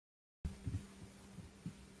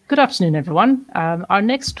Good afternoon, everyone. Our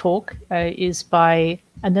next talk is by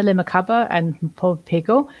Anele Makhaba and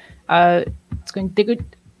Mphego.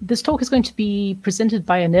 This talk is going to be presented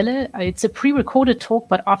by Anele. It's a pre-recorded talk,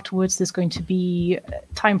 but afterwards there's going to be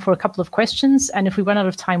time for a couple of questions. And if we run out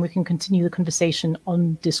of time, we can continue the conversation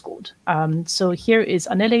on Discord. So here is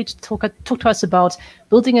Anele to talk to us about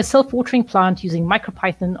building a self-watering plant using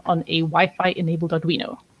Micropython on a Wi-Fi-enabled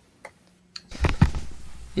Arduino.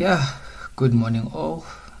 Yeah, good morning all.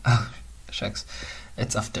 Oh, shucks,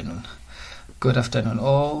 it's afternoon. Good afternoon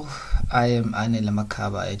all. I am Anele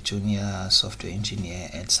Makhaba, a junior software engineer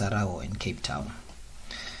at Sarawo in Cape Town.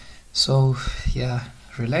 So yeah,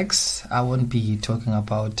 relax. I won't be talking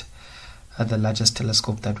about the largest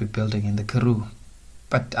telescope that we're building in the Karoo,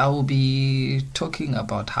 but I will be talking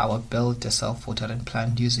about how I built a self-watering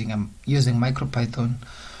plant using Micropython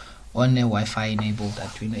on a Wi-Fi-enabled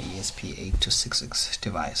Arduino ESP8266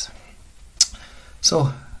 device.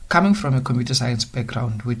 So, coming from a computer science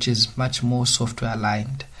background, which is much more software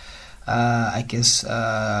aligned, I guess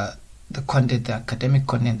the academic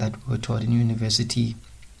content that we were taught in university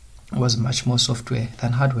was much more software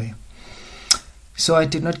than hardware. So I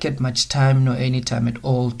did not get much time, nor any time at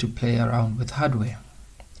all, to play around with hardware.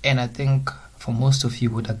 And I think for most of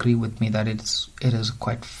you would agree with me that it is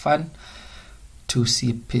quite fun to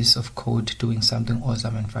see a piece of code doing something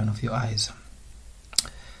awesome in front of your eyes.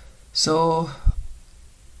 So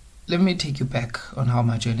let me take you back on how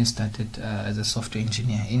my journey started as a software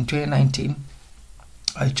engineer. In 2019,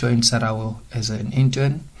 I joined Sarawo as an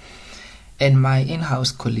intern, and my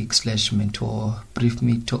in-house colleague / mentor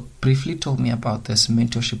briefly told me about this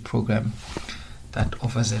mentorship program that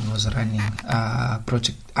OfferZen was running,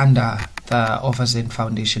 project under the OfferZen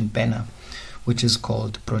Foundation banner, which is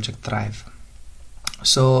called Project Thrive.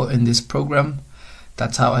 So in this program,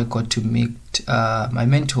 that's how I got to meet my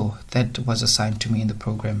mentor that was assigned to me in the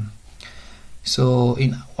program. So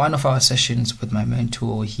in one of our sessions with my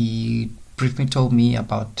mentor, he briefly told me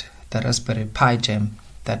about the Raspberry Pi Jam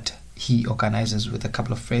that he organizes with a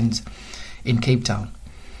couple of friends in Cape Town.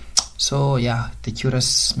 So yeah, the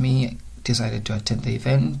curious me decided to attend the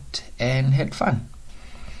event and had fun.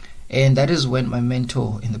 And that is when my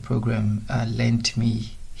mentor in the program lent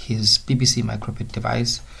me his BBC micro:bit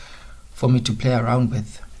device for me to play around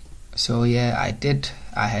with. So yeah, I did.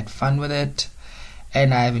 I had fun with it,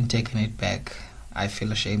 and I haven't taken it back. I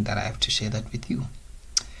feel ashamed that I have to share that with you.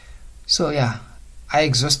 So yeah, I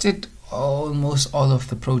exhausted almost all of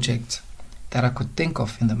the projects that I could think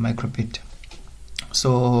of in the micro:bit.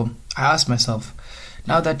 So I asked myself,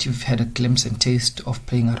 now that you've had a glimpse and taste of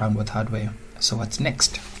playing around with hardware, so what's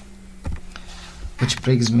next? Which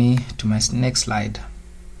brings me to my next slide.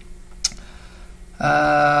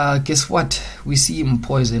 Guess what? We see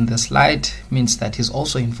Mpho in the slide, means that he's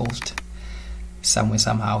also involved somewhere,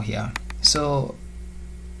 somehow here. So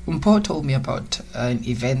Mpho told me about an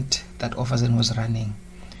event that OfferZen was running.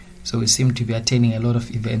 So we seem to be attending a lot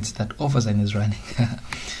of events that OfferZen is running.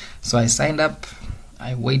 So I signed up,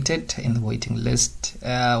 I waited in the waiting list,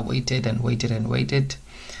 waited,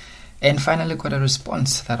 and finally got a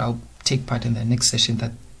response that I'll take part in the next session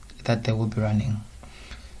that they will be running.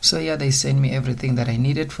 So yeah, they sent me everything that I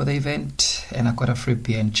needed for the event, and I got a free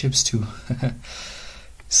beer and chips too.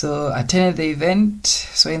 So I attended the event.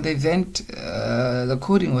 So in the event, the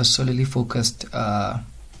coding was solely focused on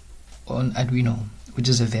Arduino, which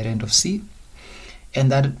is a variant of C,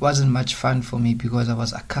 and that wasn't much fun for me because I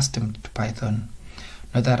was accustomed to Python.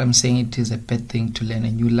 Not that I'm saying it is a bad thing to learn a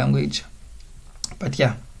new language, but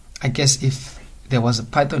yeah, I guess if there was a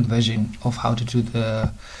Python version of how to do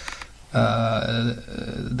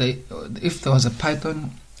if there was a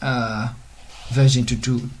Python version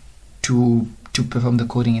to perform the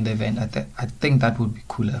coding in the event, I think that would be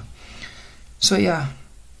cooler. So yeah,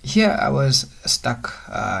 here I was stuck,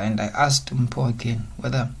 and I asked Mpho again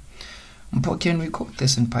whether Mpho, can we code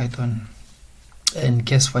this in Python? And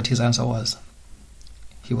guess what his answer was?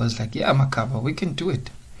 He was like, yeah, Makhaba, we can do it.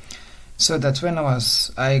 So that's when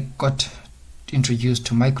I got introduced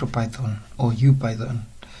to Micropython or uPython.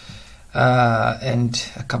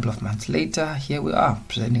 And a couple of months later, here we are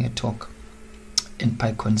presenting a talk in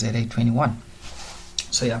PyConZA 21.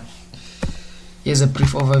 So yeah, here's a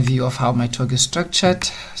brief overview of how my talk is structured.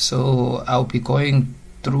 So I'll be going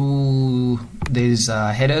through these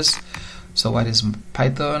headers. So what is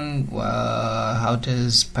Python? How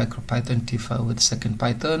does Micropython differ with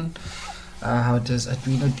CircuitPython? How does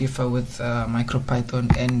Arduino differ with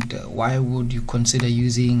Micropython? And why would you consider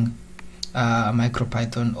using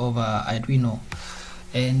Micropython over Arduino?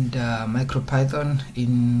 And Micropython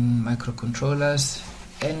in microcontrollers,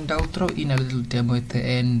 and I'll throw in a little demo at the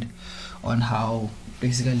end on how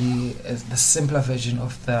basically the simpler version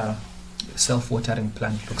of the self-watering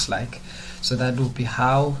plant looks like. So that will be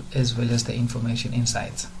how, as well as the information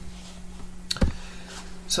inside.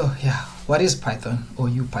 So yeah, what is Python or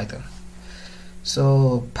UPython?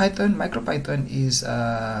 So Python, MicroPython is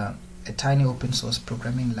a tiny open source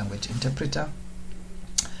programming language interpreter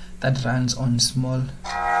that runs on small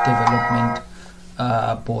development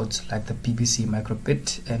boards like the BBC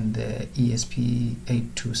Microbit and the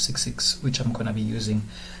ESP8266, which I'm going to be using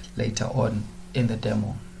later on in the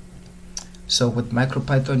demo. So with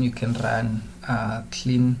MicroPython you can run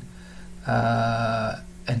clean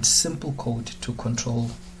and simple code to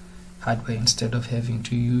control hardware instead of having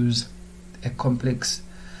to use a complex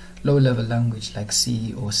low-level language like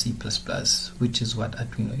C or C++, which is what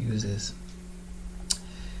Arduino uses.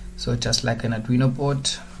 So just like an Arduino board,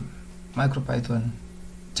 MicroPython,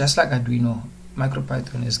 just like Arduino,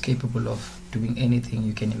 MicroPython is capable of doing anything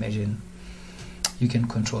you can imagine. You can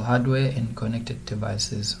control hardware and connected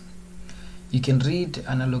devices. You can read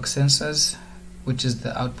analog sensors, which is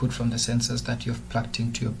the output from the sensors that you've plugged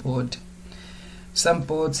into your board. Some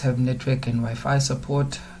boards have network and Wi-Fi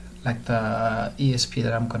support, like the ESP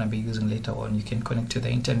that I'm going to be using later on. You can connect to the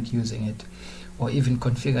internet using it, or even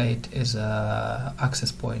configure it as a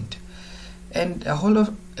access point, and a whole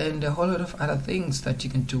lot of other things that you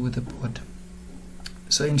can do with the board.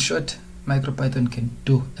 So in short, MicroPython can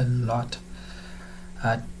do a lot.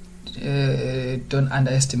 Don't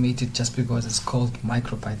underestimate it just because it's called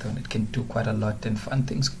MicroPython. It can do quite a lot, and fun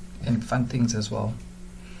things as well.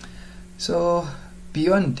 So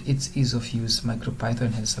beyond its ease of use,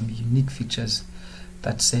 MicroPython has some unique features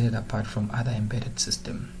that set it apart from other embedded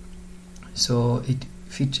systems. So it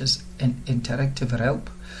features an interactive help,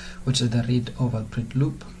 which is the read over print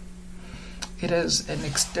loop. It has an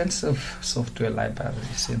extensive software library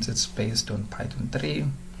since it's based on Python 3,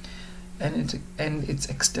 and it's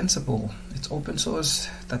extensible. It's open source.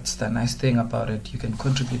 That's the nice thing about it. You can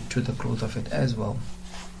contribute to the growth of it as well.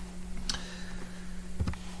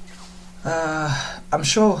 I'm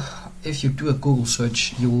sure if you do a Google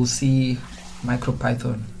search, you will see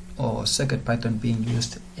MicroPython or CircuitPython being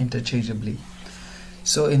used interchangeably.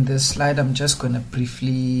 So in this slide, I'm just going to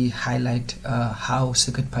briefly highlight how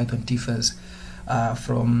CircuitPython differs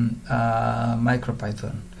from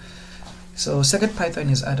MicroPython. So CircuitPython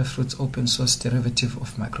is Adafruit's open source derivative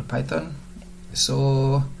of MicroPython.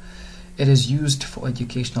 So it is used for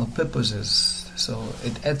educational purposes. So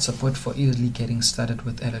it adds support for easily getting started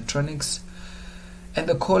with electronics. And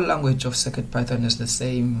the core language of CircuitPython is the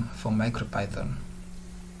same for MicroPython.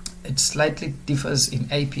 It slightly differs in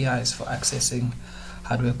APIs for accessing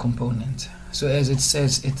hardware components. So as it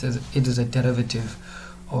says, it is a derivative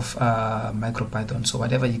of MicroPython. So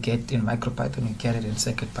whatever you get in MicroPython, you get it in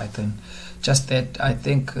CircuitPython. Just that I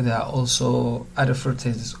think there are also Adafruit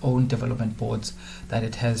has its own development boards that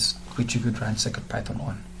it has, which you could run CircuitPython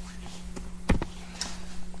on.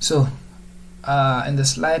 So in the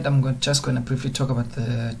slide, I'm just going to briefly talk about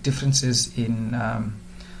the differences in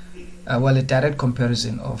well, a direct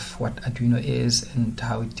comparison of what Arduino is and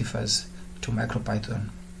how it differs to MicroPython.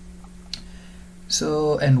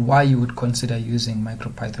 So, and why you would consider using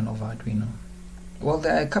MicroPython over Arduino. Well,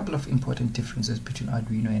 there are a couple of important differences between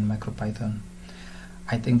Arduino and MicroPython.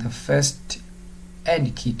 I think the first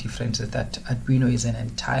and key difference is that Arduino is an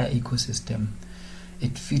entire ecosystem.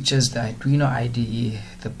 It features the Arduino IDE,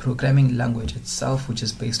 the programming language itself, which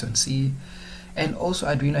is based on C, and also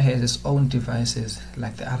Arduino has its own devices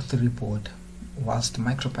like the R3 board, whilst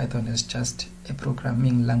MicroPython is just a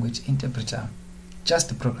programming language interpreter.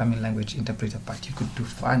 Just a programming language interpreter, but you could do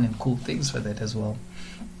fun and cool things with it as well.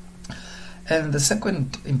 And the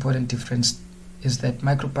second important difference is that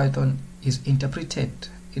MicroPython is interpreted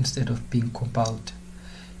instead of being compiled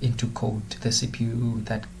into code. The CPU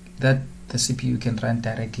that the CPU can run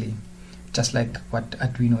directly, just like what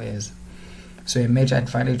Arduino is. So a major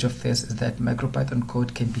advantage of this is that MicroPython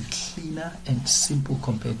code can be cleaner and simple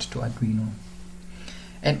compared to Arduino.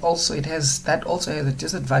 And also it has a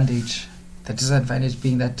disadvantage. The disadvantage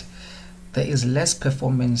being that there is less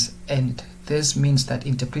performance, and this means that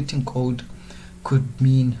interpreting code could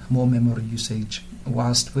mean more memory usage,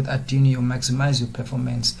 whilst with Arduino you maximize your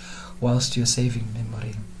performance whilst you're saving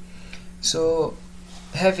memory. So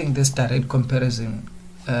having this direct comparison,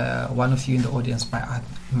 one of you in the audience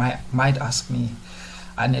might ask me,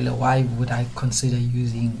 Anele, why would I consider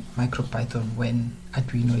using MicroPython when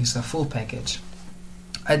Arduino is a full package?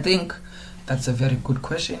 I think that's a very good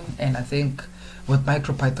question, and I think with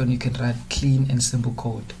MicroPython you can write clean and simple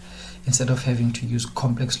code instead of having to use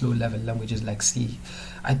complex low-level languages like C.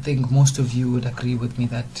 I think most of you would agree with me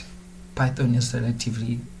that Python is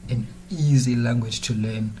relatively an easy language to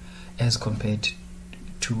learn as compared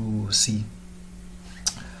to C.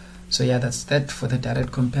 So yeah, that's that for the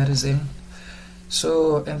direct comparison.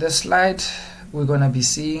 So in this slide, we're gonna be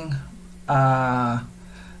seeing the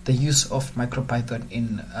use of Micropython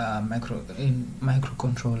in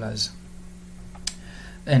microcontrollers,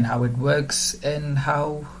 and how it works, and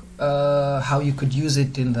how you could use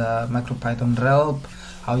it in the Micropython realm,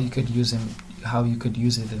 how you could use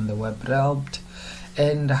it in the web realm,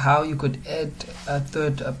 and how you could add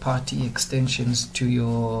third-party extensions to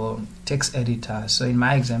your text editor. So in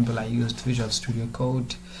my example, I used Visual Studio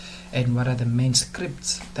Code, and what are the main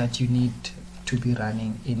scripts that you need to be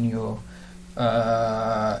running in your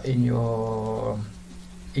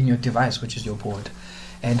device, which is your board,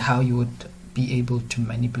 and how you would be able to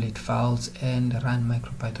manipulate files and run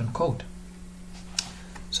Micropython code.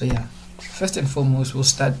 So yeah, first and foremost, we'll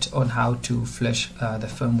start on how to flash the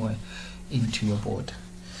firmware into your board.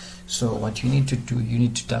 So what you need to do, you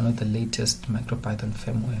need to download the latest Micropython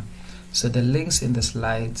firmware. So the links in the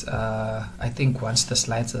slides, I think once the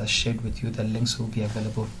slides are shared with you, the links will be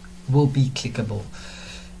available, will be clickable.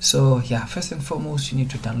 So yeah, first and foremost, you need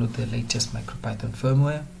to download the latest Micropython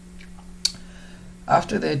firmware.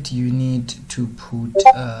 After that, you need to put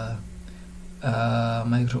the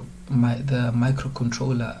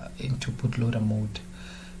microcontroller into bootloader mode.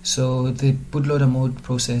 So the bootloader mode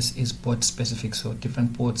process is board specific, so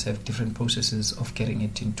different boards have different processes of getting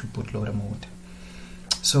it into bootloader mode.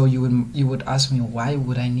 So you would ask me, why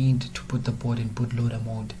would I need to put the board in bootloader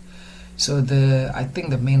mode? So I think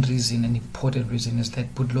the main reason, an important reason, is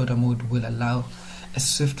that bootloader mode will allow a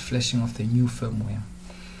swift flashing of the new firmware.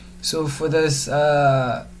 So for this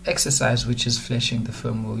exercise, which is flashing the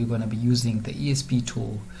firmware, we're going to be using the ESP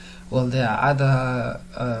tool. Well, there are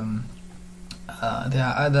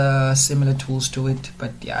other similar tools to it,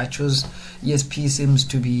 but yeah, I chose ESP. Seems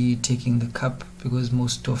to be taking the cup, because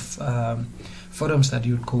most of forums that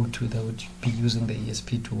you'd go to, they would be using the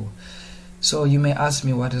ESP tool. So you may ask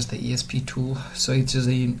me, what is the ESP tool? So it is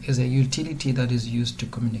a utility that is used to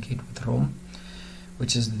communicate with ROM,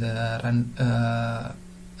 which is the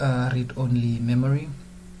read-only memory,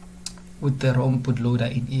 with the ROM bootloader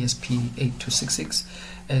in ESP8266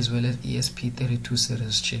 as well as ESP32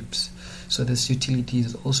 series chips. So this utility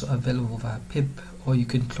is also available via pip, or you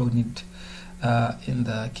can clone it in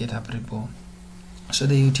the GitHub repo. So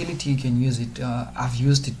the utility, you can use it. I've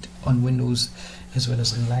used it on Windows as well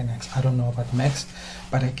as on Linux. I don't know about Macs,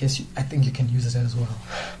 but I think you can use it as well.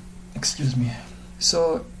 Excuse me.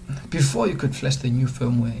 So before you could flash the new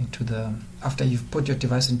firmware after you've put your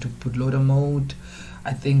device into bootloader mode,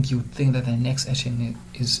 I think you would think that the next action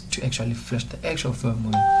is to actually flash the actual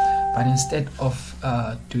firmware. But instead of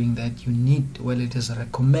doing that, it is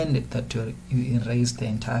recommended that you erase the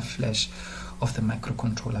entire flash of the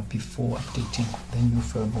microcontroller before updating the new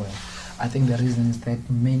firmware. I think the reason is that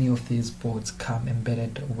many of these boards come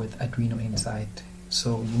embedded with Arduino inside.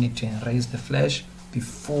 So you need to erase the flash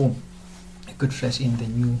before you could flash in the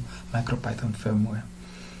new Micropython firmware.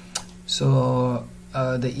 So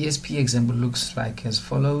the ESP example looks like as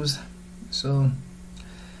follows. So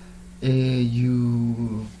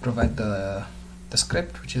you provide the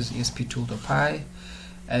script, which is esp2.py,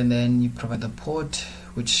 and then you provide the port,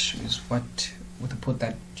 which is with the port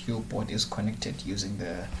that your board is connected using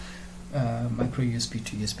the micro USB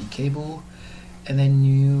to USB cable, and then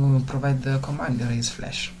you provide the command erase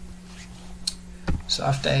flash. So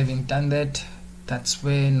after having done that, that's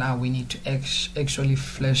where now we need to actually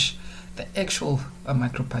flash the actual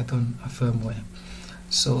Micropython firmware.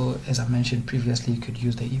 So as I mentioned previously, you could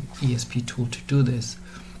use the ESP tool to do this.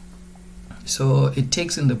 So it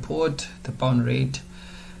takes in the port, the bound rate,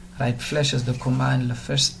 right, flashes the command, the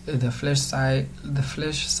flash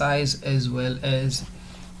size, as well as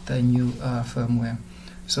the new firmware.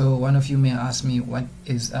 So one of you may ask me, what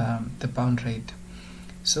is the bound rate?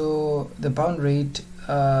 So the bound rate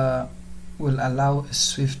will allow a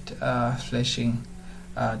swift flashing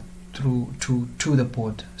through to the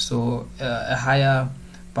board. So a higher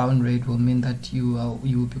bound rate will mean that you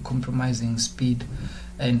will be compromising speed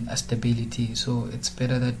and stability. So it's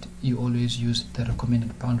better that you always use the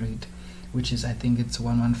recommended bound rate, which is, I think it's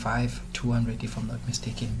 115/200 if I'm not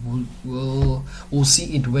mistaken. We'll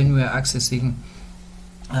see it when we're accessing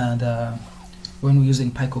when we're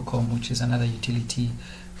using PyConZA, which is another utility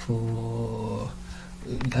for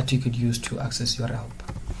that you could use to access your RELP.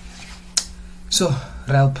 So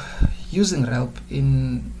using RELP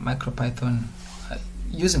in Micropython,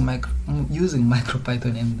 using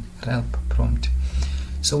Micropython in RELP prompt.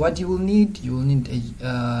 So what you will need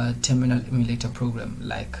a terminal emulator program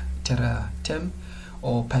like TerraTem,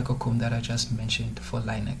 or PyConZA that I just mentioned for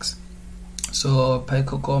Linux. So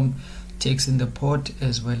PyConZA takes in the port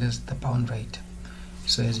as well as the bound rate.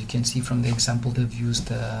 So as you can see from the example, they've used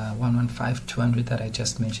the 115.200 that I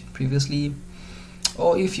just mentioned previously.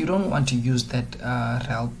 Or if you don't want to use that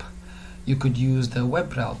RELP, you could use the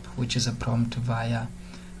web RELP, which is a prompt via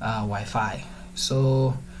Wi-Fi.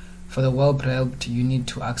 So for the web RELP, you need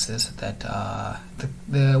to access that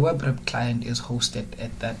the web RELP client is hosted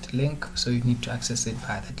at that link, so you need to access it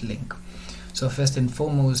via that link. So first and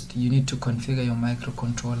foremost, you need to configure your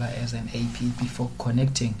microcontroller as an AP before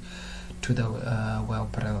connecting to the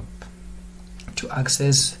web RELP. To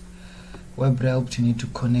access web RELP, you need to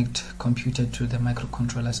connect computer to the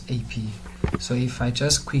microcontroller's AP. So if I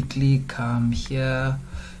just quickly come here,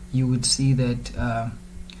 you would see that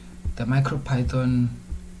the Micropython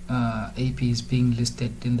AP is being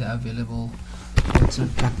listed in the available. It's not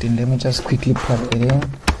plugged in. Let me just quickly plug it in,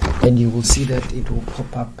 and you will see that it will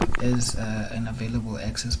pop up as an available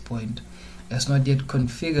access point. It's not yet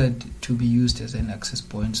configured to be used as an access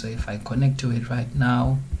point. So if I connect to it right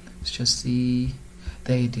now, let's just see.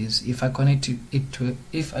 There it is. If I connect to it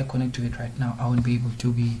right now, I won't be able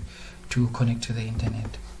to connect to the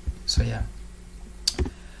internet. So yeah,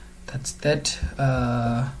 that's that.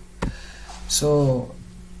 So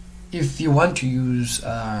if you want to use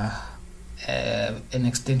an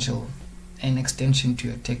extension to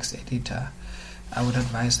your text editor, I would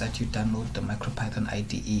advise that you download the Micropython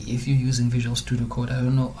IDE. If you're using Visual Studio Code, I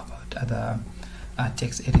don't know about other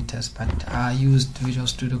text editors, but I used Visual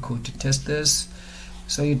Studio Code to test this.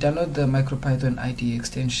 So you download the Micropython IDE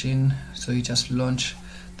extension. So you just launch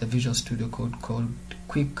the Visual Studio Code called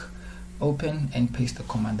quick open and paste the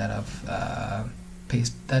command that I've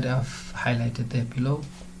highlighted there below.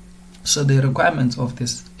 So the requirements of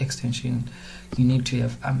this extension, you need to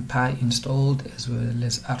have Mpho installed as well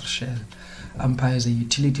as R shell. Mpho is a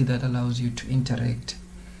utility that allows you to interact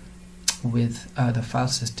with the file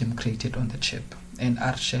system created on the chip, and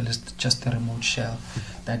R shell is just the remote shell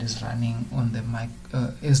that is running on the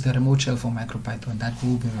is the remote shell for Micropython that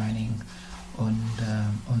will be running on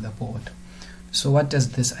the board. So what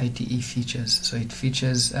does this IDE features? So it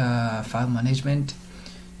features file management.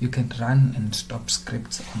 You can run and stop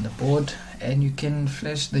scripts on the board, and you can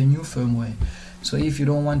flash the new firmware. So if you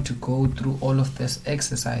don't want to go through all of this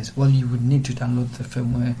exercise, well, you would need to download the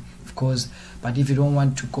firmware, of course, but if you don't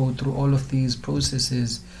want to go through all of these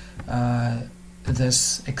processes,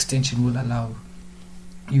 this extension will allow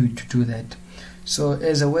you to do that. So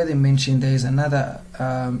as already mentioned, there is another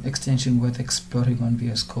extension worth exploring on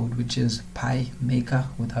VS Code, which is PyMaker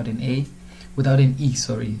without an E,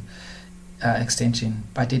 sorry, extension,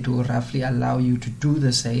 but it will roughly allow you to do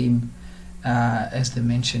the same as the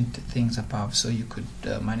mentioned things above. So you could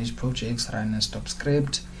manage projects, run a stop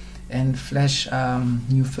script, and flash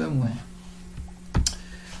new firmware.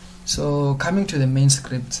 So coming to the main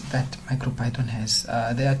scripts that Micropython has,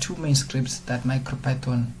 there are two main scripts that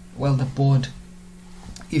Micropython, well, the board,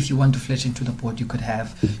 if you want to flash into the board, you could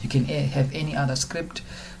have. You can have any other script,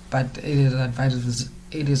 but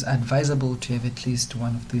it is advisable to have at least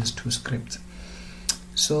one of these two scripts.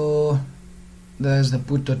 So there's the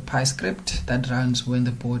boot.py script that runs when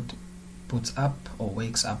the board boots up or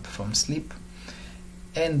wakes up from sleep,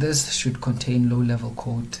 and this should contain low-level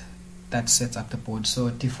code that sets up the board. So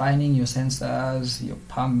defining your sensors, your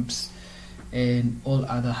pumps, and all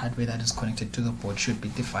other hardware that is connected to the board should be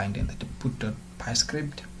defined in the boot.py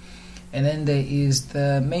script. And then there is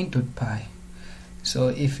the main.py. So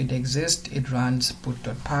if it exists, it runs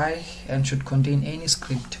boot.py and should contain any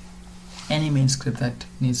script, any main script that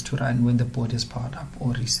needs to run when the board is powered up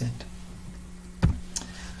or reset.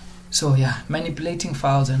 So yeah, manipulating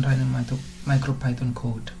files and running Micropython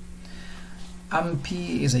code.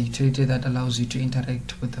 Mpho is a utility that allows you to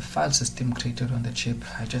interact with the file system created on the chip.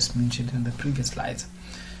 I just mentioned in the previous slides.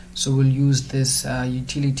 So we'll use this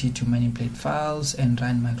utility to manipulate files and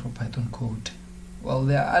run Micropython code. Well,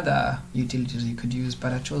 there are other utilities you could use,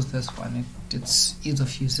 but I chose this one. It's ease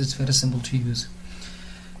of use. It's very simple to use.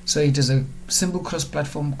 So it is a simple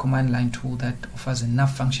cross-platform command line tool that offers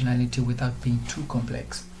enough functionality without being too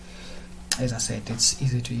complex. As I said, it's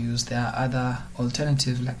easy to use. There are other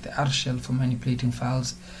alternatives like the R shell for manipulating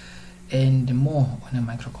files and more on a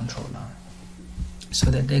microcontroller. So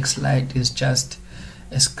the next slide is just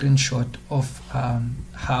a screenshot of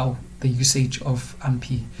how the usage of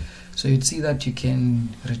Mpho. So you'd see that you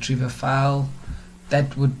can retrieve a file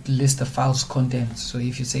that would list the file's contents. So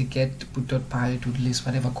if you say get boot.py, it would list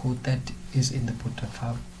whatever code that is in the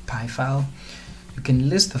boot.py file. You can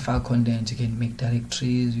list the file contents, you can make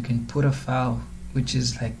directories, you can put a file, which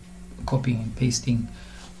is like copying and pasting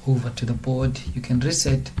over to the board. You can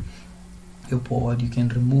reset your board, you can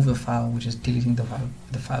remove a file, which is deleting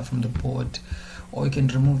the file from the board, or you can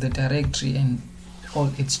remove the directory and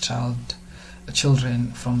all its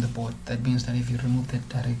children from the board. That means that if you remove that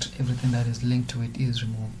directory, everything that is linked to it is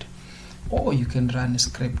removed. Or you can run a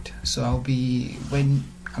script. So when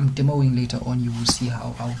I'm demoing later on, you will see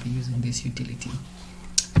how I'll be using this utility.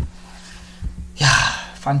 Yeah,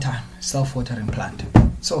 fun time, self-watering plant.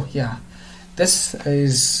 So yeah, this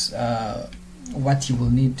is what you will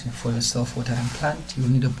need for a self-watering plant. You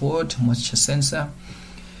will need a board, moisture sensor,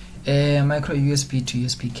 a micro USB to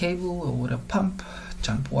USB cable, a water pump,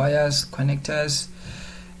 jump wires, connectors,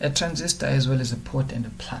 a transistor, as well as a pot and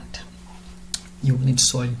a plant. You will need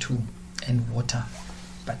soil too and water.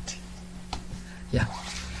 But yeah,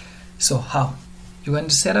 so how you're going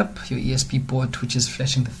to set up your ESP board, which is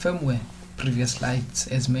flashing the firmware. Previous slides,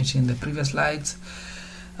 as mentioned in the previous slides,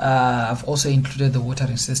 I've also included the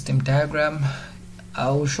watering system diagram.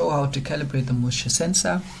 I'll show how to calibrate the moisture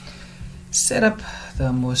sensor, set up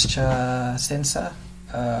the moisture sensor,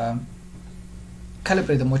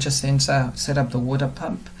 calibrate the moisture sensor, set up the water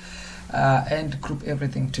pump, and group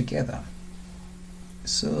everything together.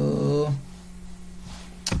 So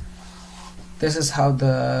this is how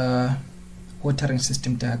the watering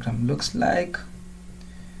system diagram looks like.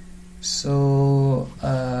 So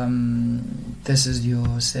this is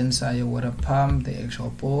your sensor, your water pump, the actual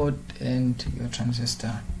board, and your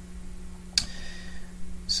transistor.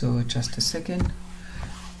 So just a second.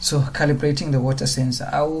 So calibrating the water sensor,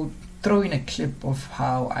 I will throw in a clip of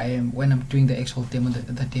how I am when I'm doing the actual demo,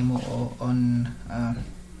 the demo on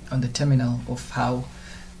the terminal of how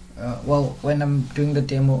when I'm doing the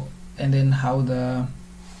demo, and then how the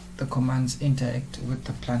commands interact with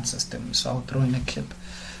the plant system. So I'll throw in a clip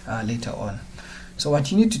later on. So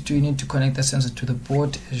what you need to do, you need to connect the sensor to the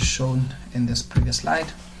board as shown in this previous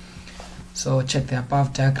slide. So check the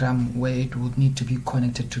above diagram where it would need to be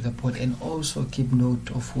connected to the board, and also keep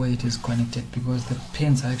note of where it is connected, because the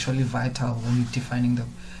pins are actually vital when you're defining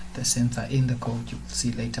the sensor in the code. You will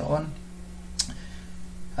see later on.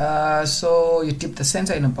 So you dip the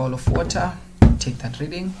sensor in a bowl of water, take that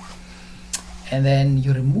reading, and then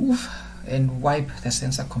you remove and wipe the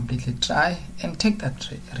sensor completely dry and take that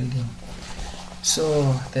reading.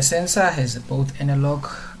 So the sensor has both analog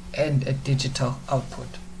and a digital output,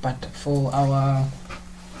 but for our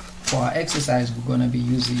exercise we're going to be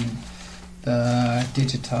using the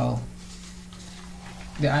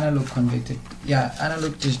analog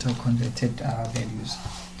digital converted values.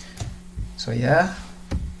 So yeah,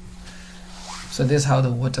 so this is how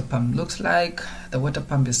the water pump looks like. The water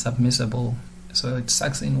pump is submersible, so it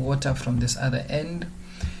sucks in water from this other end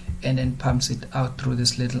and then pumps it out through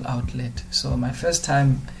this little outlet. So my first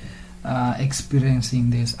time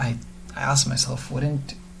experiencing this, I asked myself,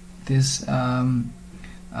 wouldn't this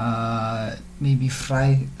maybe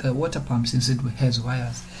fry the water pump since it has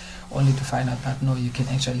wires? Only to find out that no, you can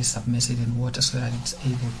actually submerge it in water so that it's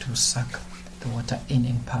able to suck the water in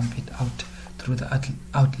and pump it out through the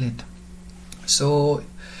outlet. So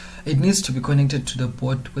it needs to be connected to the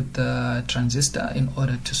board with the transistor in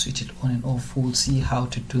order to switch it on and off. We'll see how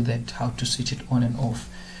to do that, how to switch it on and off.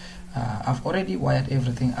 I've already wired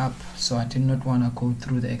everything up, so I did not want to go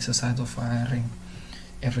through the exercise of wiring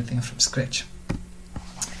everything from scratch.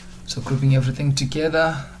 So grouping everything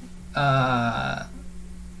together, what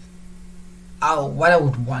I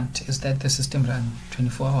would want is that the system run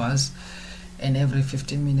 24 hours, and every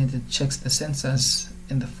 15 minutes it checks the sensors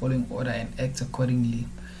in the following order and acts accordingly.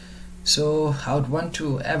 So I would want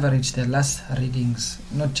to average the last readings,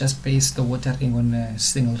 not just base the watering on a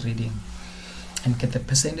single reading, and get the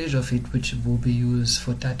percentage of it which will be used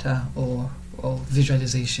for data or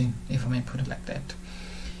visualization, if I may put it like that.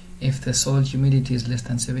 If the soil humidity is less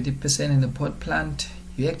than 70% in the pot plant,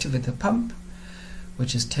 you activate the pump,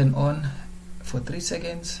 which is turned on for 3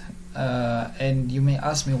 seconds. And you may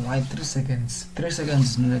ask me why 3 seconds? 3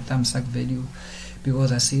 seconds is not a thumbs-up value,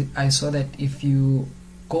 because I saw that if you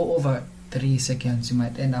go over 3 seconds, you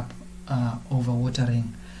might end up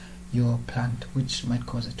overwatering your plant, which might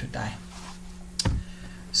cause it to die.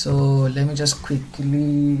 So let me just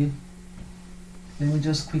quickly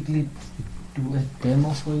do a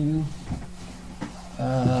demo for you.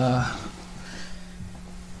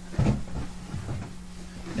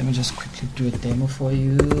 Let me just quickly do a demo for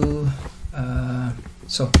you.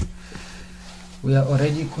 So we are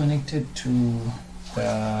already connected to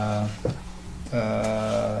the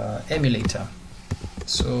emulator.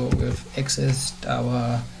 So we've accessed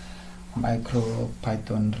our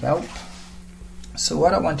Micropython help. So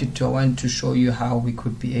what I want to show you how we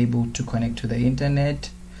could be able to connect to the internet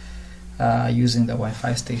using the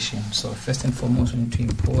Wi-Fi station. So first and foremost, we need to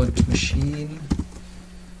import machine.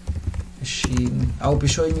 I'll be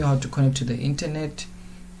showing you how to connect to the internet,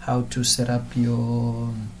 how to set up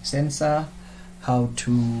your sensor, how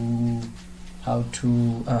to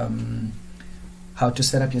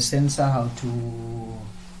set up your sensor, how to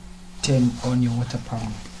turn on your water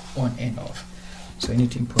pump on and off. So I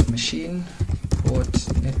need to import machine, import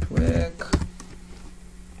network,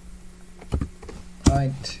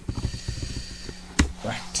 right.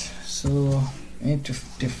 So I need to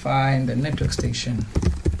define the network station.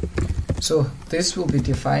 So this will be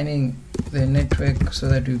defining the network so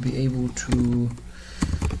that we'll be able to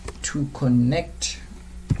connect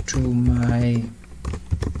to my,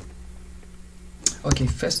 okay,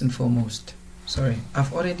 first and foremost, sorry,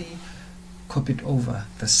 I've already copied over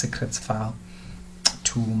the secrets file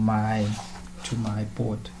to my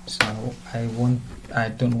board, so I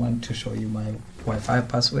don't want to show you my Wi-Fi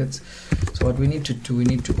passwords. So what we need to do, we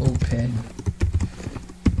need to open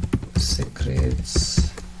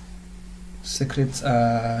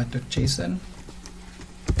secrets.json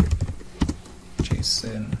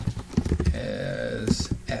as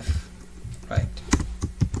f, right?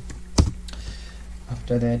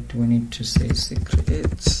 After that we need to say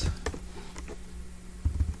secrets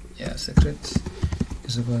is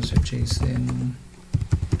equals to JSON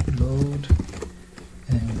load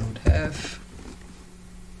and then load f,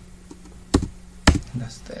 and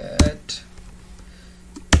that's that.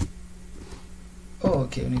 Oh,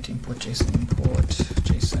 okay, we need to import JSON,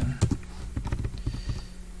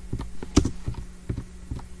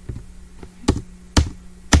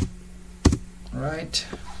 right?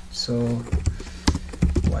 So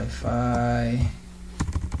Wi-Fi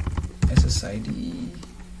SSID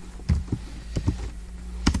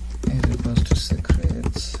is equals to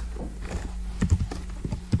secrets,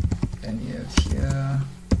 and you have here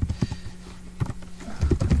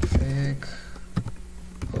config,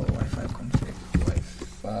 Wi-Fi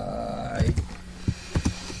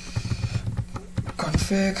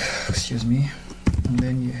config, excuse me, and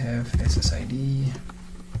then you have SSID,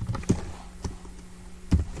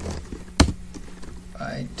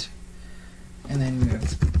 right, and then we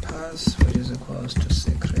have pass, which is equals to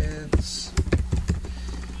secrets,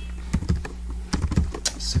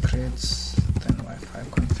 then Wi-Fi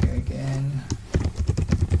config again,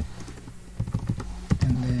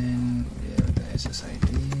 and then we have the SSID.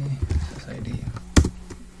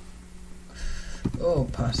 Oh,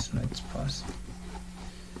 pass, no, it's pass.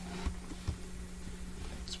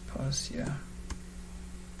 It's pass, yeah.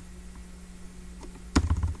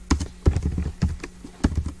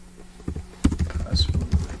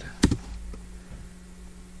 Password.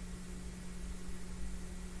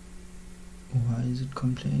 Why is it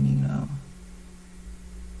complaining now?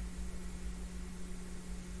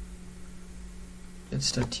 Let's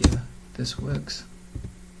start here. This works.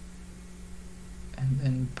 And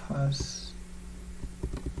then pass.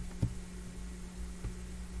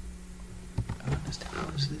 How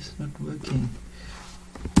is this not working?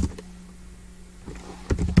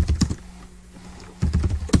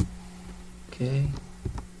 Okay.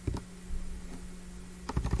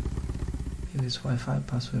 Maybe it's Wi-Fi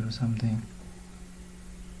password or something.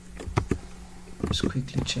 Just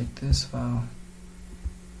quickly check this file.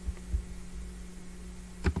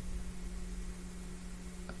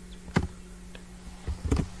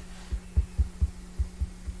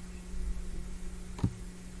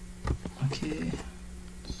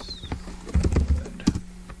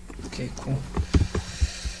 Okay, cool.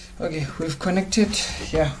 Okay, we've connected.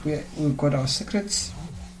 Yeah, we've got our secrets.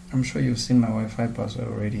 I'm sure you've seen my Wi-Fi password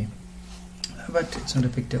already, but it's not a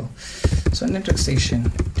big deal. So network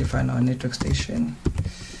station, define our network station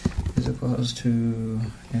is equals to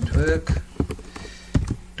network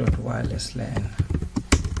dot wireless LAN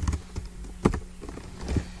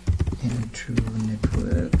into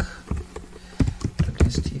network dot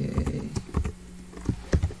STA.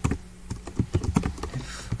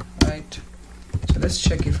 Right. So let's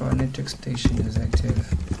check if our network station is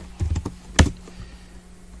active.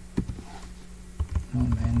 Oh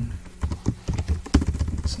man,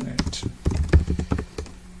 it's not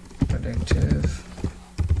active.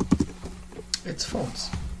 It's false.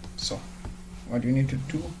 So what we need to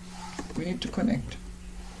do, we need to connect.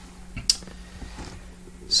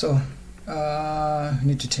 So we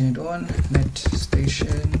need to turn it on. Net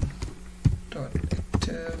station dot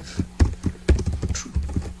active true,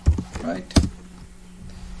 right?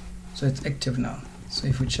 So it's active now. So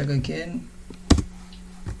if we check again,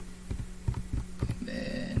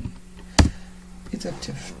 then it's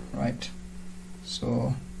active, right?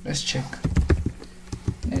 So let's check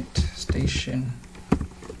net station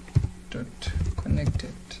dot dot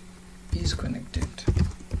connected is connected.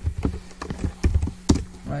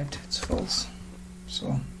 Right, it's false.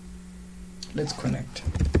 So let's connect.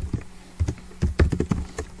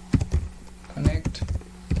 Connect.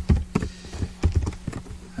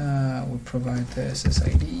 We'll provide the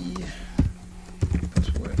SSID,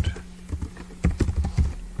 password.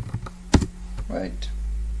 Right.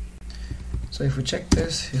 So if we check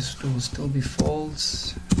this, it will still be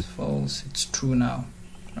false. It's false. It's true now.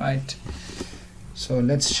 Right. So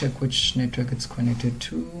let's check which network it's connected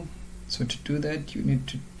to. So to do that, you need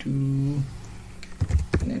to do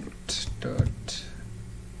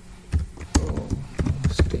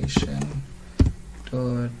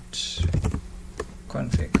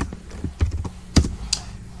net.station.config.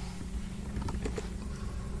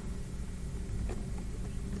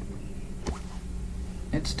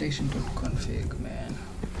 Netstation.config, man.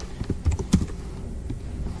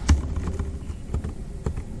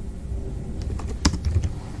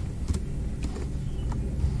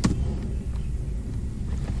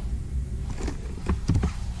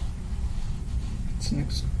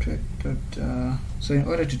 Next track, so in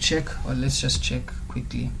order to check, or let's just check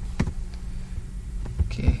quickly.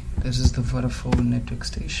 Okay, this is the Vodafone network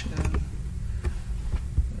station.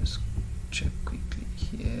 Let's check quickly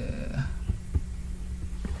here.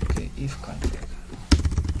 Okay, if config.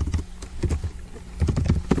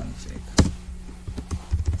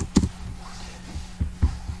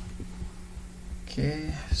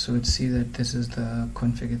 Okay, so let's see that this is the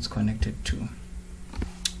config it's connected to.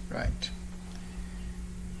 Right.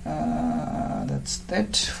 That's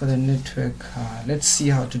that for the network. Let's see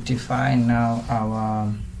how to define now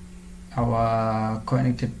our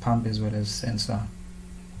connected pump as well as sensor.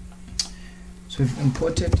 So we've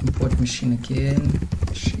imported, import machine again,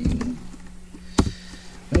 machine.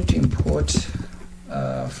 We need to import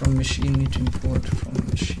from machine, need to import from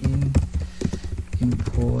machine,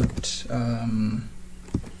 import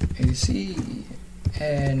AC,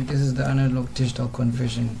 and this is the analog digital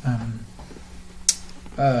conversion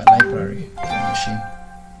library for the machine,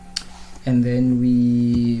 and then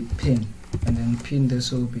we pin, and then pin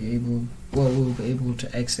this will be able, we'll be able to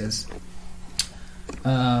access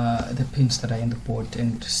the pins that are in the board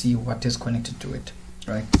and see what is connected to it.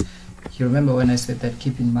 Right, you remember when I said that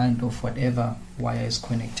keep in mind of whatever wire is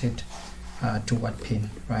connected to what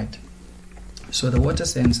pin, right? So the water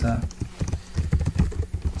sensor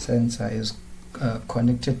is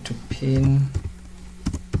connected to pin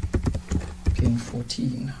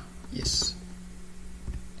 14, yes,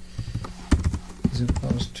 is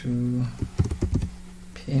equals to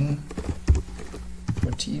pin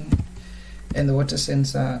 14, and the water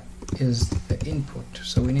sensor is the input,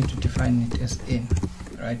 so we need to define it as in,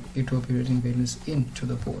 right? It will be reading values into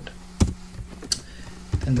the board,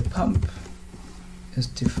 and the pump is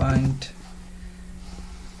defined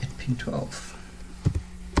at pin 12,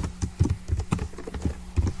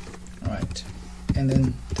 right? And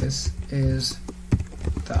then this is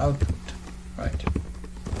the output, right?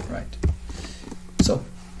 So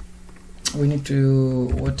we need to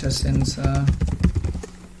water sensor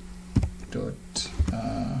dot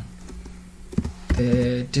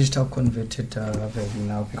the digital converted value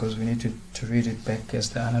now, because we need to read it back as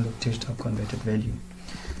the analog digital converted value.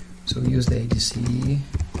 So we use the ADC,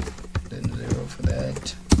 then 0 for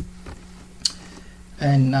that.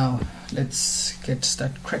 And now let's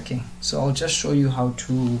start cracking. So I'll just show you how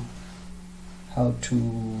to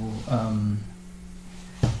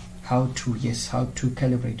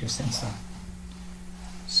calibrate your sensor.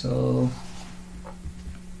 So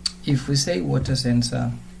if we say water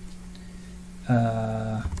sensor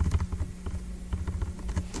dot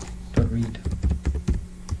read,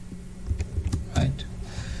 right,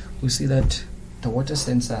 we see that the water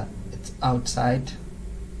sensor, it's outside.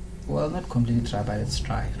 Well, not completely dry, but it's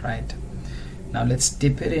dry, right? Now let's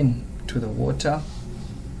dip it in to the water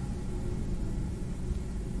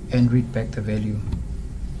and read back the value.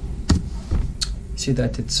 See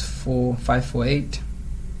that it's 548.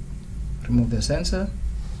 Remove the sensor,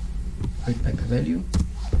 read back the value.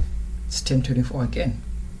 It's 1024 again.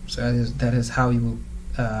 So that is how you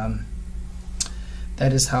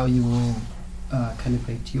will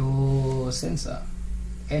calibrate your sensor,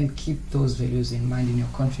 and keep those values in mind in your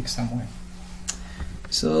config somewhere.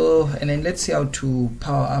 So, and then let's see how to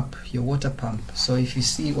power up your water pump. So if you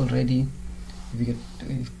see already, if you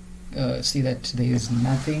see that there is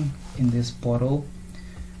nothing in this bottle,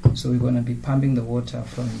 so we're going to be pumping the water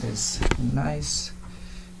from this nice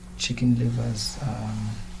chicken livers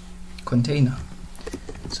container.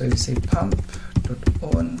 So if you say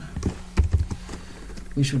pump.on,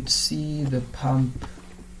 we should see the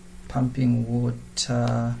pumping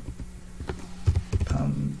water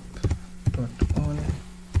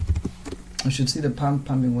you should see the pump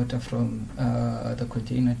pumping water from the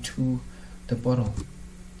container to the bottle.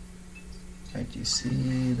 Right, you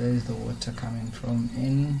see there's the water coming from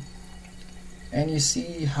in, and you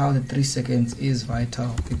see how the 3 seconds is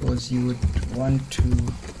vital, because you would want to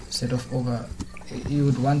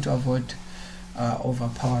avoid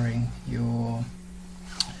overpowering your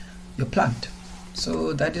plant.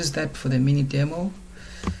 So that is that for the mini demo.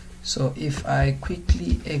 So if I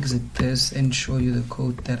quickly exit this and show you the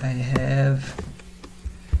code that I have.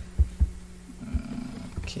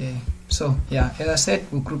 Okay, so yeah, as I said,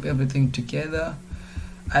 we'll group everything together.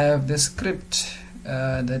 I have the script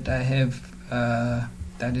that I have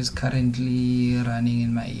that is currently running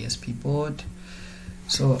in my ESP board.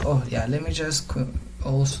 So let me just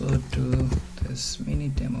also do this mini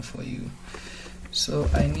demo for you. So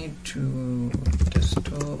I need to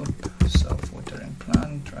desktop self-watering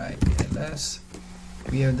plant, right? ls.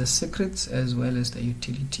 We have the secrets as well as the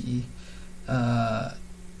utility.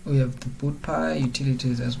 We have the bootpy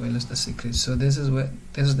utilities as well as the secrets. So this is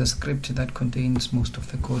the script that contains most of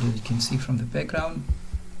the code, as you can see from the background.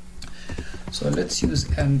 So let's use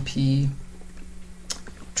MP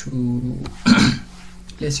to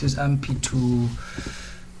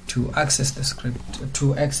to access the script,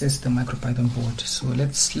 to access the Micropython board. So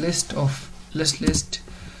let's list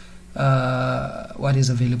what is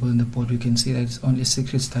available in the board. We can see that it's only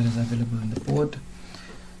secrets that is available in the board.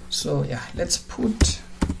 So yeah, let's put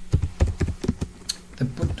the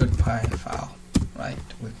boot.py file, right?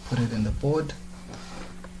 We put it in the board,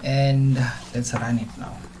 and let's run it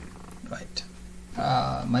now, right?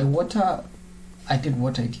 My water, I did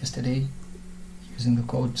water it yesterday using the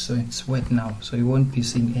code, so it's wet now, so you won't be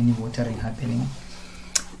seeing any watering happening.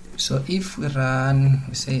 So if we run,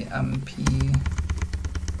 we say mp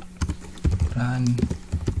run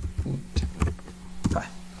boot, so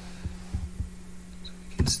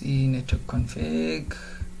you can see network config,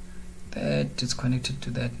 that is connected to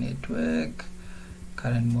that network.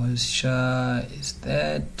 Current moisture is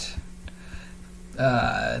that.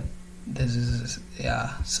 This is,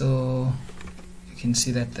 yeah, so you can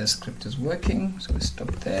see that the script is working. So we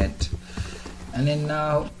stop that, and then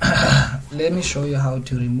now let me show you how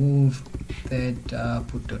to remove that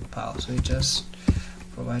boot.py. So you just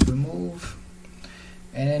provide remove,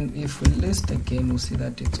 and then if we list again, we'll see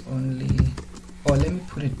that it's only, or let me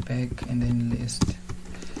put it back and then list.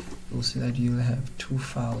 You'll see that you have 2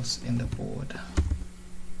 files in the board.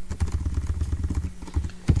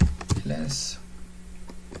 You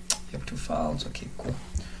have 2 files. Okay, cool.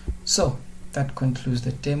 So that concludes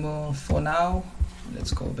the demo for now.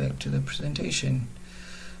 Let's go back to the presentation.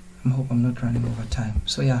 I hope I'm not running over time.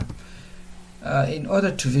 So yeah, in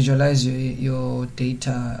order to visualize your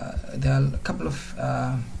data, there are a couple of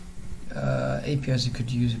APIs you could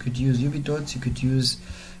use. You could use ubidots, you could use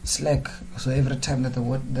Slack. So every time that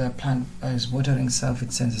the plant is watering itself,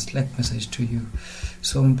 it sends a Slack message to you.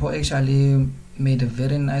 So Mpho actually made a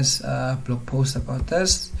very nice blog post about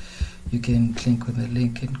this. You can click on the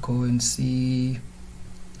link and go and see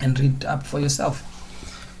and read up for yourself.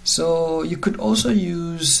 So you could also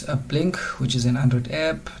use a Blink, which is an Android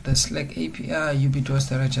app, the Slack API, ubidots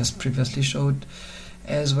that I just previously showed,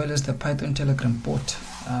 as well as the Python Telegram bot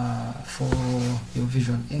for your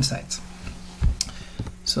visual insights.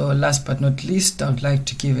 So last but not least, I would like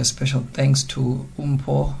to give a special thanks to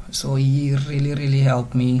Mpho. So he really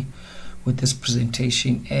helped me with this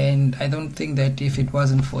presentation, and I don't think that if it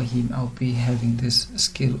wasn't for him, I'll be having this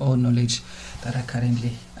skill or knowledge that I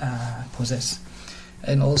currently possess.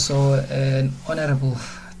 And also an honorable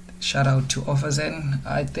shout out to OfferZen.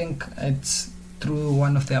 I think it's through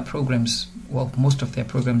one of their programs, well, most of their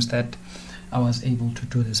programs, that I was able to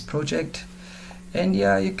do this project. And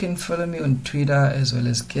yeah, you can follow me on Twitter as well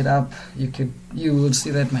as GitHub. You will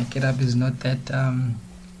see that my GitHub is not that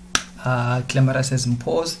glamorous as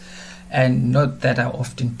Mpho's, and not that I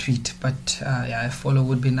often tweet, but yeah, a follow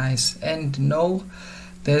would be nice. And no,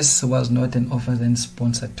 this was not an OfferZen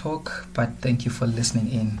sponsored talk, but thank you for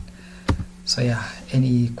listening in. So yeah,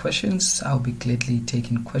 any questions? I'll be gladly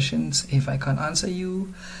taking questions. If I can't answer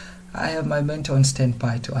you, I have my mentor on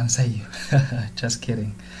standby to answer you. Just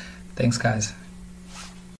kidding. Thanks, guys.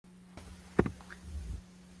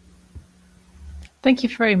 Thank you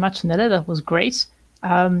very much, Anele. That was great.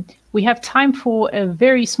 We have time for a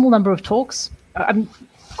very small number of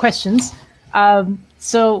questions.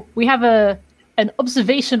 So we have an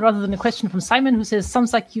observation rather than a question from Simon, who says,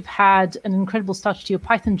 sounds like you've had an incredible start to your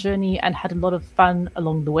Python journey and had a lot of fun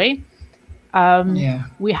along the way. Yeah.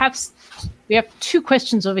 We have 2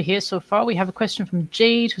 questions over here so far. We have a question from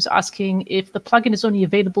Jade, who's asking if the plugin is only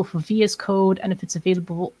available for VS Code and if it's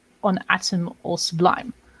available on Atom or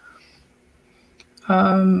Sublime.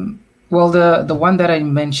 Well, the one that I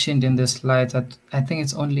mentioned in the slides, I think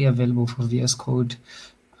it's only available for VS Code.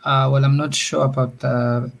 Well, I'm not sure about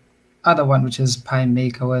the other one, which is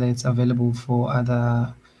PyMaker, whether it's available for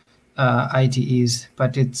other IDEs,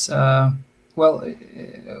 but it's well,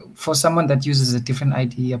 for someone that uses a different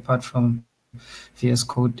IDE apart from VS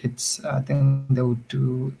Code, I think they would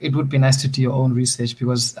do. It would be nice to do your own research,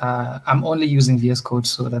 because I'm only using VS Code,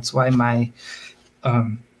 so that's why my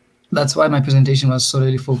presentation was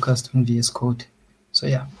solely focused on VS Code. So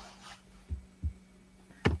yeah.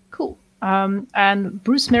 Cool. And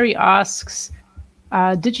Bruce Mary asks,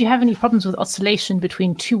 did you have any problems with oscillation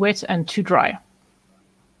between too wet and too dry?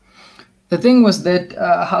 The thing was that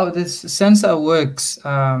how this sensor works,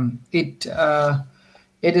 it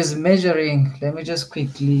is measuring. Let me just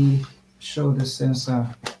quickly show the sensor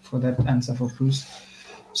for that answer for Bruce.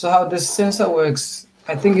 So how this sensor works,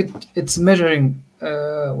 I think it's measuring.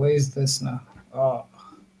 Where is this now? Oh,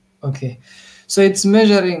 okay. So it's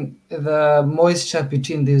measuring the moisture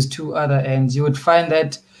between these two other ends. You would find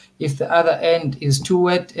that if the other end is too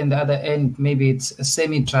wet and the other end maybe it's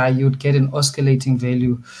semi-dry, you'd get an oscillating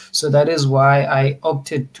value. So that is why I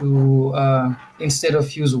opted to, instead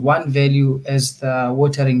of use one value as the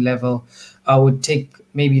watering level, I would take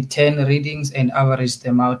maybe 10 readings and average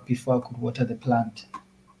them out before I could water the plant.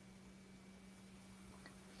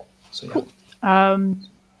 So, yeah. Cool.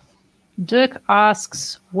 Dirk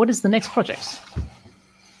asks, what is the next project?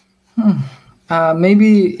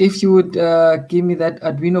 Maybe if you would give me that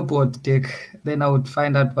Arduino board, Dirk, then I would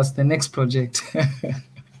find out what's the next project.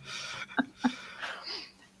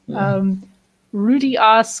 Rudy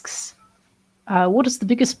asks, what is the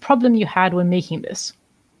biggest problem you had when making this?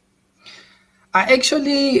 I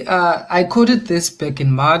actually, I coded this back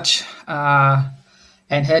in March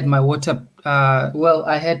and had my water,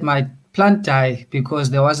 I had my plant die because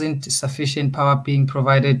there wasn't sufficient power being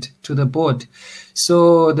provided to the board.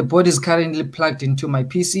 So the board is currently plugged into my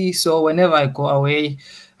PC. So whenever I go away,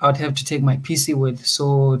 I would have to take my PC with.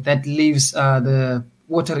 So that leaves the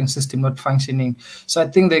watering system not functioning. So I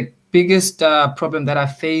think the biggest problem that I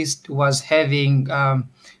faced was having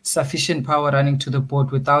sufficient power running to the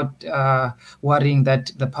board without worrying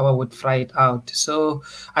that the power would fry it out. So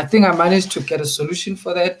I think I managed to get a solution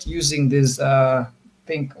for that using this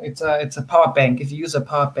think it's a power bank. If you use a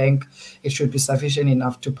power bank, it should be sufficient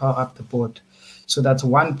enough to power up the board. So that's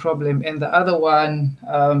one problem. And the other one,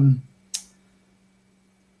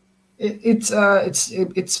 it's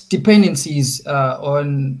dependencies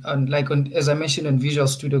on as I mentioned in Visual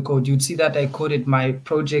Studio Code. You'd see that I coded my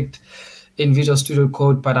project in Visual Studio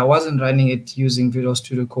Code, but I wasn't running it using Visual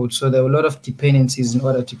Studio Code. So there were a lot of dependencies in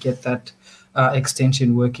order to get that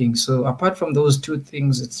extension working. So apart from those two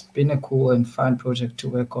things, it's been a cool and fun project to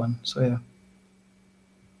work on. So yeah.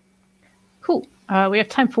 Cool. We have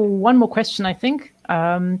time for one more question, I think.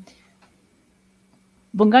 Bongani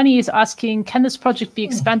is asking, can this project be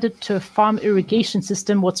expanded to a farm irrigation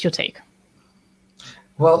system? What's your take?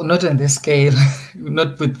 Well, not on this scale,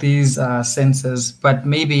 not with these sensors, but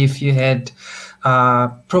maybe if you had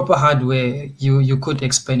proper hardware, you could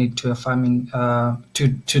expand it to a farming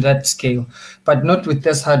to that scale, but not with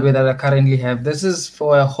this hardware that I currently have. This is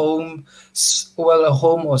for a home, a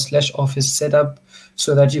home or / office setup,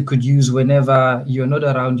 so that you could use whenever you're not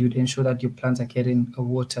around. You'd ensure that your plants are getting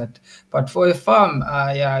watered. But for a farm,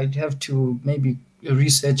 yeah, I'd have to maybe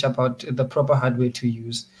research about the proper hardware to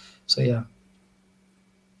use. So yeah.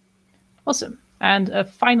 Awesome. And a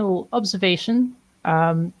final observation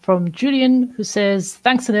from Julian, who says,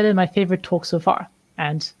 thanks, Anele, my favorite talk so far.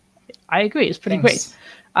 And I agree, it's pretty great.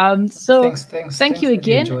 So thank you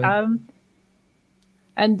again.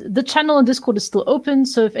 And the channel on Discord is still open.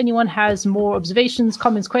 So if anyone has more observations,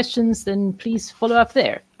 comments, questions, then please follow up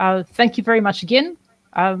there. Thank you very much again.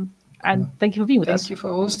 And thank you for being with us. Thank you for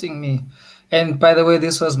hosting me. And by the way,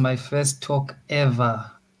 this was my first talk ever.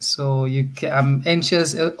 So I'm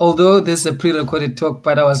anxious, although this is a pre-recorded talk,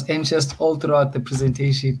 but I was anxious all throughout the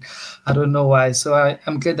presentation. I don't know why. So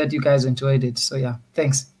I'm glad that you guys enjoyed it. So yeah,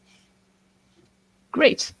 thanks.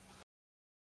 Great.